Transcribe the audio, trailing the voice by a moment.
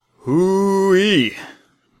Hoo-wee.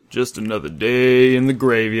 Just another day in the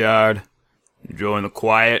graveyard. Enjoying the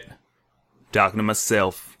quiet. Talking to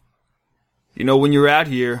myself. You know, when you're out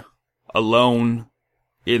here, alone,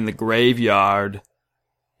 in the graveyard,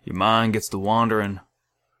 your mind gets to wandering.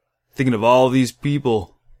 Thinking of all these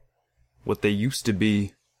people. What they used to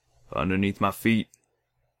be. Underneath my feet.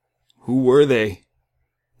 Who were they?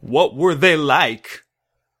 What were they like?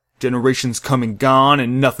 Generations come and gone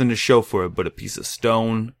and nothing to show for it but a piece of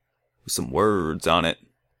stone with some words on it.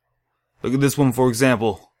 Look at this one, for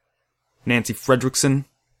example. Nancy Fredrickson,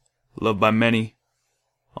 loved by many,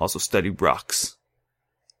 also studied rocks.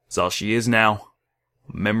 That's all she is now,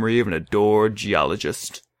 a memory of an adored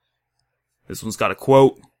geologist. This one's got a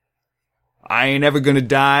quote. I ain't ever gonna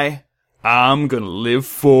die, I'm gonna live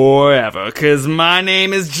forever, 'cause my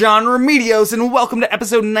name is John Remedios, and welcome to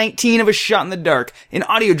episode 19 of A Shot in the Dark, an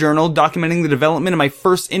audio journal documenting the development of my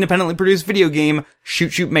first independently produced video game,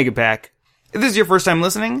 Shoot Shoot Megapack. If this is your first time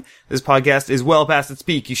listening, this podcast is well past its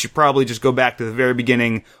peak. You should probably just go back to the very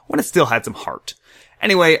beginning, when it still had some heart.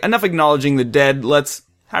 Anyway, enough acknowledging the dead, let's,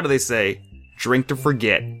 how do they say, drink to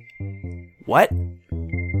forget. What?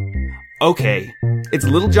 Okay, it's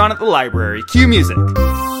Little John at the library. Cue music.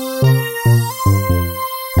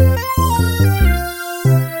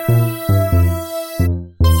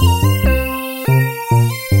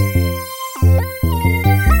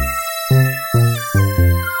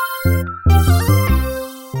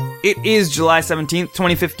 It is July 17th,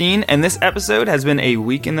 2015, and this episode has been a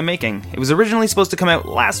week in the making. It was originally supposed to come out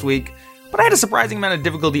last week, but I had a surprising amount of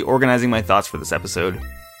difficulty organizing my thoughts for this episode.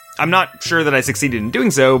 I'm not sure that I succeeded in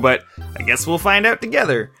doing so, but I guess we'll find out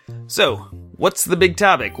together. So, what's the big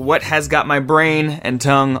topic? What has got my brain and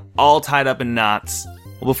tongue all tied up in knots?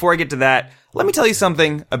 Well, before I get to that, let me tell you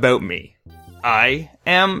something about me. I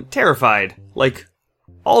am terrified. Like,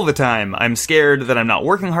 all the time. I'm scared that I'm not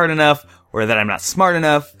working hard enough, or that I'm not smart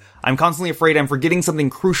enough. I'm constantly afraid I'm forgetting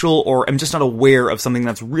something crucial, or I'm just not aware of something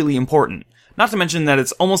that's really important. Not to mention that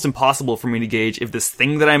it's almost impossible for me to gauge if this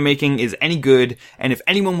thing that I'm making is any good, and if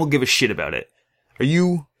anyone will give a shit about it. Are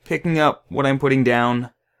you picking up what I'm putting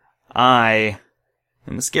down? I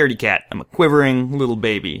am a scaredy cat. I'm a quivering little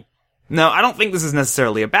baby. Now, I don't think this is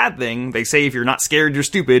necessarily a bad thing. They say if you're not scared, you're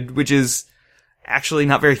stupid, which is actually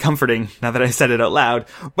not very comforting, now that I said it out loud.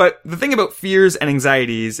 But the thing about fears and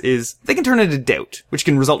anxieties is they can turn into doubt, which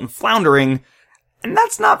can result in floundering, and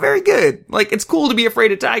that's not very good. Like, it's cool to be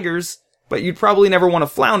afraid of tigers, but you'd probably never want to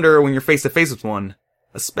flounder when you're face to face with one,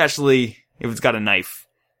 especially if it's got a knife.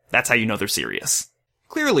 That's how you know they're serious.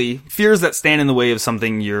 Clearly, fears that stand in the way of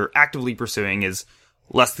something you're actively pursuing is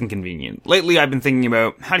less than convenient. Lately, I've been thinking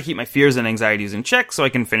about how to keep my fears and anxieties in check so I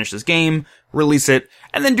can finish this game, release it,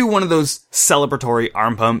 and then do one of those celebratory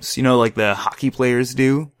arm pumps, you know, like the hockey players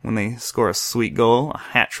do when they score a sweet goal, a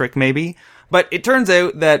hat trick maybe. But it turns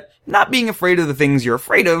out that not being afraid of the things you're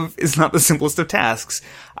afraid of is not the simplest of tasks.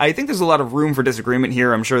 I think there's a lot of room for disagreement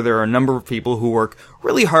here. I'm sure there are a number of people who work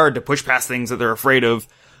really hard to push past things that they're afraid of.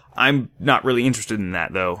 I'm not really interested in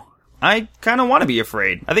that, though. I kind of want to be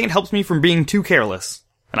afraid. I think it helps me from being too careless.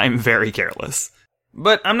 And I'm very careless.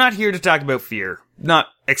 But I'm not here to talk about fear. Not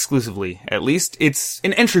exclusively, at least. It's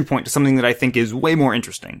an entry point to something that I think is way more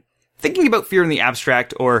interesting. Thinking about fear in the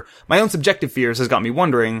abstract, or my own subjective fears, has got me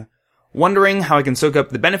wondering how I can soak up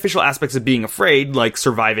the beneficial aspects of being afraid, like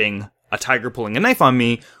surviving a tiger pulling a knife on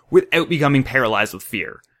me, without becoming paralyzed with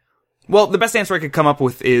fear. Well, the best answer I could come up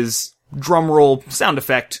with is, drumroll sound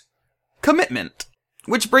effect, commitment.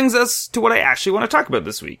 Which brings us to what I actually want to talk about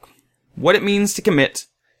this week. What it means to commit,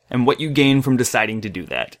 and what you gain from deciding to do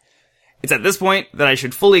that. It's at this point that I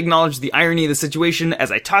should fully acknowledge the irony of the situation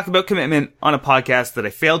as I talk about commitment on a podcast that I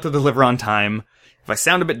failed to deliver on time. If I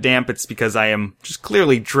sound a bit damp, it's because I am just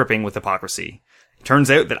clearly dripping with hypocrisy. It turns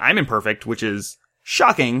out that I'm imperfect, which is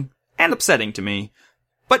shocking and upsetting to me.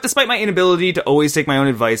 But despite my inability to always take my own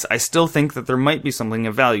advice, I still think that there might be something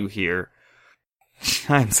of value here.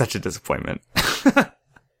 I'm such a disappointment.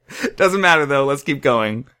 Doesn't matter though, let's keep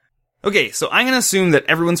going. Okay, so I'm going to assume that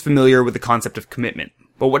everyone's familiar with the concept of commitment.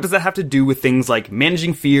 But what does that have to do with things like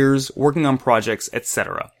managing fears, working on projects,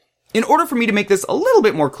 etc.? In order for me to make this a little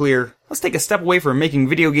bit more clear, let's take a step away from making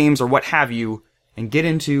video games or what have you, and get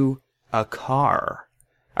into a car.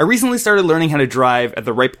 I recently started learning how to drive at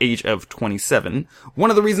the ripe age of 27. One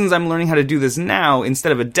of the reasons I'm learning how to do this now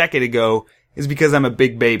instead of a decade ago is because I'm a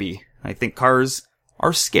big baby. I think cars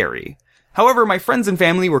are scary. However, my friends and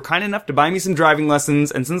family were kind enough to buy me some driving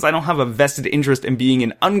lessons, and since I don't have a vested interest in being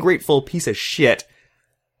an ungrateful piece of shit,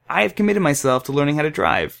 I have committed myself to learning how to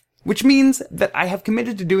drive. Which means that I have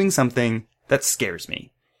committed to doing something that scares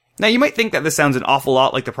me. Now, you might think that this sounds an awful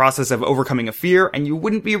lot like the process of overcoming a fear, and you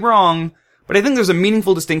wouldn't be wrong, but I think there's a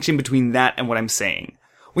meaningful distinction between that and what I'm saying.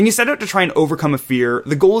 When you set out to try and overcome a fear,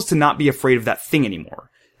 the goal is to not be afraid of that thing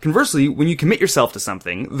anymore. Conversely, when you commit yourself to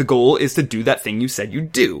something, the goal is to do that thing you said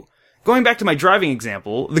you'd do. Going back to my driving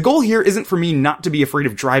example, the goal here isn't for me not to be afraid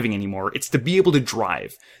of driving anymore, it's to be able to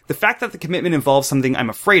drive. The fact that the commitment involves something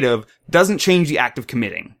I'm afraid of doesn't change the act of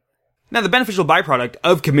committing. Now, the beneficial byproduct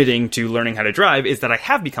of committing to learning how to drive is that I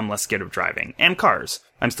have become less scared of driving, and cars.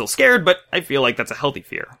 I'm still scared, but I feel like that's a healthy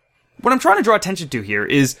fear. What I'm trying to draw attention to here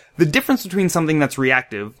is the difference between something that's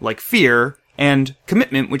reactive, like fear, and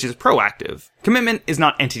commitment, which is proactive. Commitment is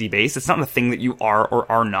not entity-based, it's not a thing that you are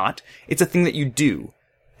or are not, it's a thing that you do.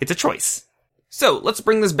 It's a choice. So, let's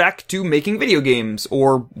bring this back to making video games,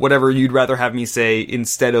 or whatever you'd rather have me say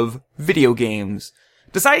instead of video games.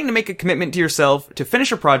 Deciding to make a commitment to yourself to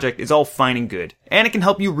finish a project is all fine and good, and it can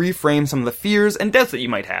help you reframe some of the fears and doubts that you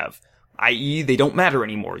might have, i.e. they don't matter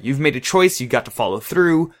anymore. You've made a choice, you got to follow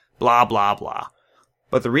through, blah blah blah.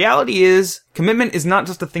 But the reality is, commitment is not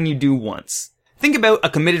just a thing you do once. Think about a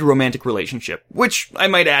committed romantic relationship, which, I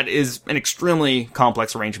might add, is an extremely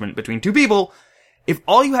complex arrangement between two people. If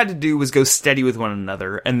all you had to do was go steady with one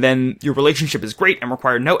another, and then your relationship is great and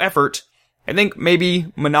required no effort, I think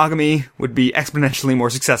maybe monogamy would be exponentially more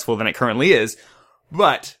successful than it currently is.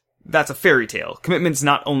 But that's a fairy tale. Commitment's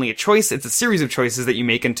not only a choice, it's a series of choices that you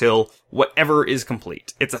make until whatever is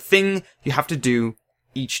complete. It's a thing you have to do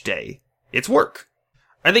each day. It's work.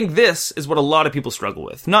 I think this is what a lot of people struggle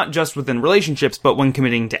with, not just within relationships, but when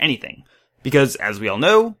committing to anything. Because, as we all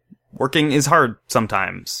know, working is hard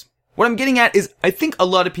sometimes. What I'm getting at is, I think a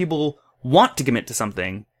lot of people want to commit to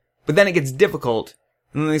something, but then it gets difficult,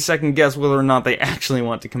 and then they second guess whether or not they actually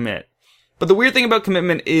want to commit. But the weird thing about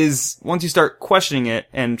commitment is, once you start questioning it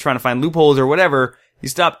and trying to find loopholes or whatever, you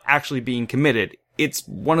stop actually being committed. It's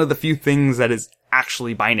one of the few things that is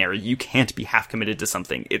actually binary. You can't be half committed to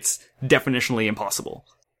something. It's definitionally impossible.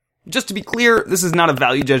 Just to be clear, this is not a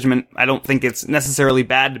value judgment. I don't think it's necessarily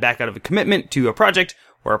bad to back out of a commitment to a project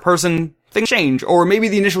or a person. Things change, or maybe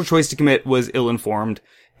the initial choice to commit was ill-informed.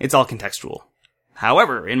 It's all contextual.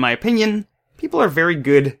 However, in my opinion, people are very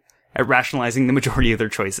good at rationalizing the majority of their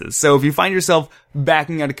choices. So if you find yourself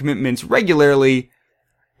backing out of commitments regularly,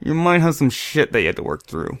 you might have some shit that you have to work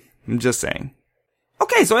through. I'm just saying.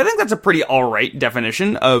 Okay, so I think that's a pretty alright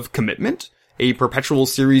definition of commitment. A perpetual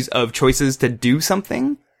series of choices to do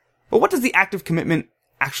something. But what does the act of commitment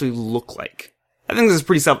actually look like? I think this is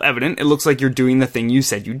pretty self-evident. It looks like you're doing the thing you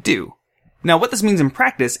said you'd do. Now, what this means in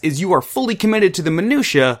practice is you are fully committed to the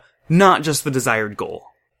minutia, not just the desired goal.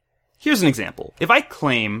 Here's an example. If I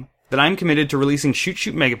claim that I'm committed to releasing Shoot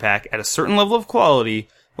Shoot Megapack at a certain level of quality,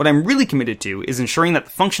 what I'm really committed to is ensuring that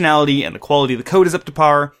the functionality and the quality of the code is up to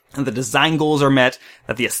par, and the design goals are met,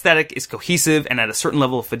 that the aesthetic is cohesive and at a certain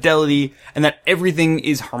level of fidelity, and that everything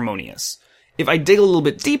is harmonious. If I dig a little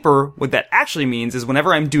bit deeper, what that actually means is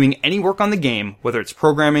whenever I'm doing any work on the game, whether it's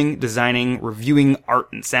programming, designing, reviewing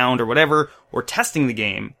art and sound or whatever, or testing the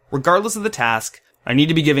game, regardless of the task, I need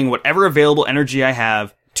to be giving whatever available energy I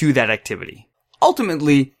have to that activity.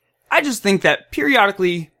 Ultimately, I just think that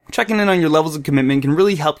periodically checking in on your levels of commitment can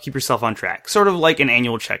really help keep yourself on track, sort of like an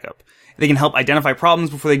annual checkup. They can help identify problems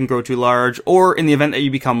before they can grow too large, or in the event that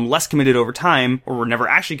you become less committed over time, or were never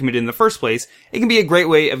actually committed in the first place, it can be a great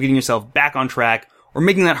way of getting yourself back on track, or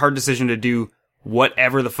making that hard decision to do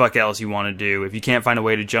whatever the fuck else you want to do if you can't find a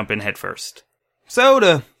way to jump in head first. So,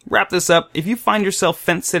 to wrap this up, if you find yourself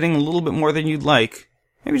fence-sitting a little bit more than you'd like,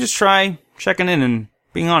 maybe just try checking in and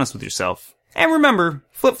being honest with yourself. And remember,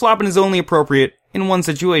 flip-flopping is only appropriate in one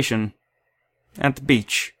situation. At the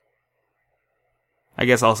beach. I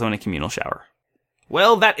guess also in a communal shower.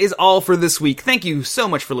 Well, that is all for this week. Thank you so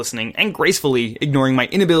much for listening and gracefully ignoring my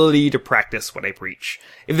inability to practice what I preach.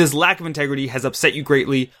 If this lack of integrity has upset you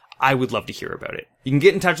greatly, I would love to hear about it. You can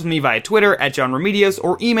get in touch with me via Twitter at JohnRemedios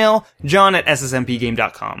or email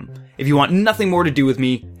john@ssmpgame.com. If you want nothing more to do with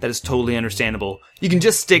me, that is totally understandable. You can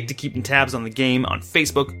just stick to keeping tabs on the game on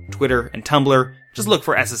Facebook, Twitter, and Tumblr. Just look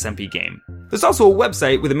for SSMP Game. There's also a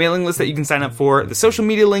website with a mailing list that you can sign up for, the social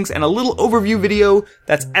media links, and a little overview video.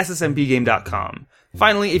 That's ssmpgame.com.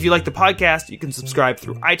 Finally, if you like the podcast, you can subscribe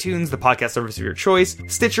through iTunes, the podcast service of your choice,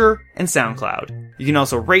 Stitcher, and SoundCloud. You can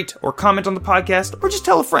also rate or comment on the podcast, or just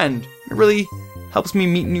tell a friend. It really helps me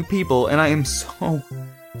meet new people, and I am so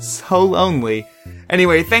lonely.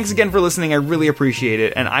 Anyway, thanks again for listening. I really appreciate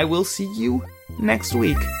it, and I will see you next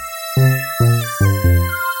week.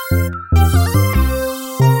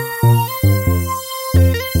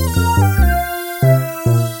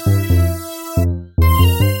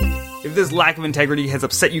 If this lack of integrity has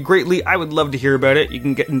upset you greatly, I would love to hear about it. You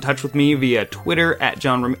can get in touch with me via Twitter at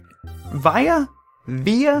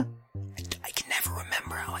Via? I can never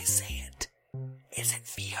remember how I say it. Is it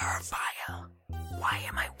via or via? Why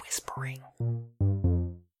am I whispering?